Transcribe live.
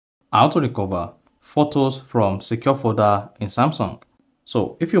How to recover photos from secure folder in Samsung.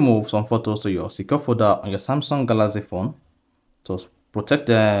 So if you move some photos to your secure folder on your Samsung Galaxy phone to protect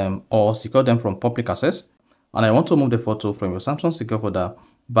them or secure them from public access, and I want to move the photo from your Samsung secure folder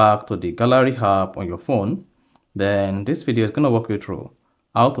back to the gallery app on your phone, then this video is going to walk you through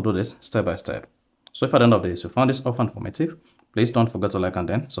how to do this step by step. So if at the end of this you found this often informative, please don't forget to like and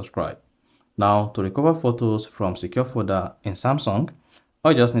then subscribe. Now, to recover photos from secure folder in Samsung,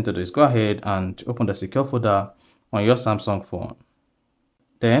 all you just need to do is go ahead and open the secure folder on your Samsung phone.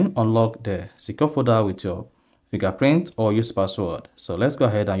 Then unlock the secure folder with your fingerprint or use password. So let's go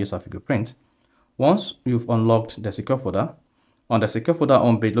ahead and use our fingerprint. Once you've unlocked the secure folder, on the secure folder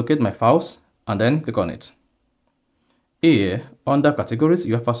homepage, locate my files and then click on it. Here, under categories,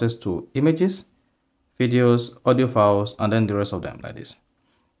 you have access to images, videos, audio files, and then the rest of them like this.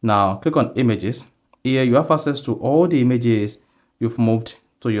 Now click on images. Here you have access to all the images you've moved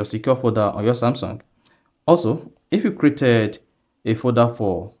to your secure folder on your Samsung. Also, if you created a folder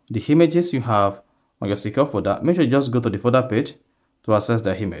for the images you have on your secure folder, make sure you just go to the folder page to access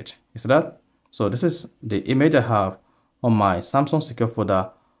the image. You see that? So this is the image I have on my Samsung secure folder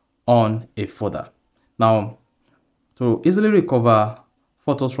on a folder. Now, to easily recover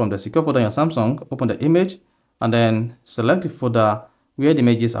photos from the secure folder on your Samsung, open the image and then select the folder where the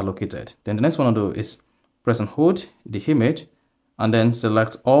images are located. Then the next one to do is press and hold the image and then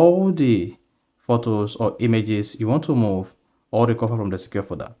select all the photos or images you want to move or recover from the secure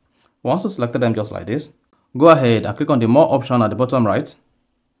folder. Once you selected them just like this, go ahead and click on the more option at the bottom right.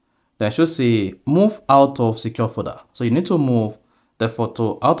 Then it should say move out of secure folder. So you need to move the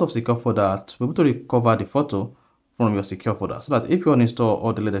photo out of secure folder to be able to recover the photo from your secure folder, so that if you uninstall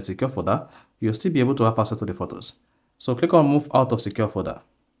or delete the secure folder, you'll still be able to have access to the photos. So click on move out of secure folder.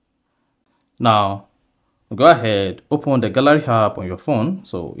 Now go ahead, open the gallery app on your phone.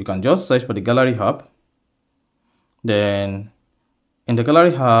 So you can just search for the gallery app. Then in the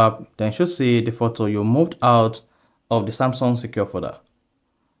gallery app, then you should see the photo you moved out of the Samsung secure folder.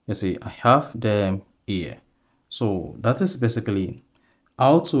 You see, I have them here. So that is basically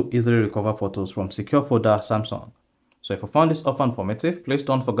how to easily recover photos from secure folder Samsung. So if you found this often informative, please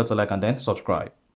don't forget to like and then subscribe.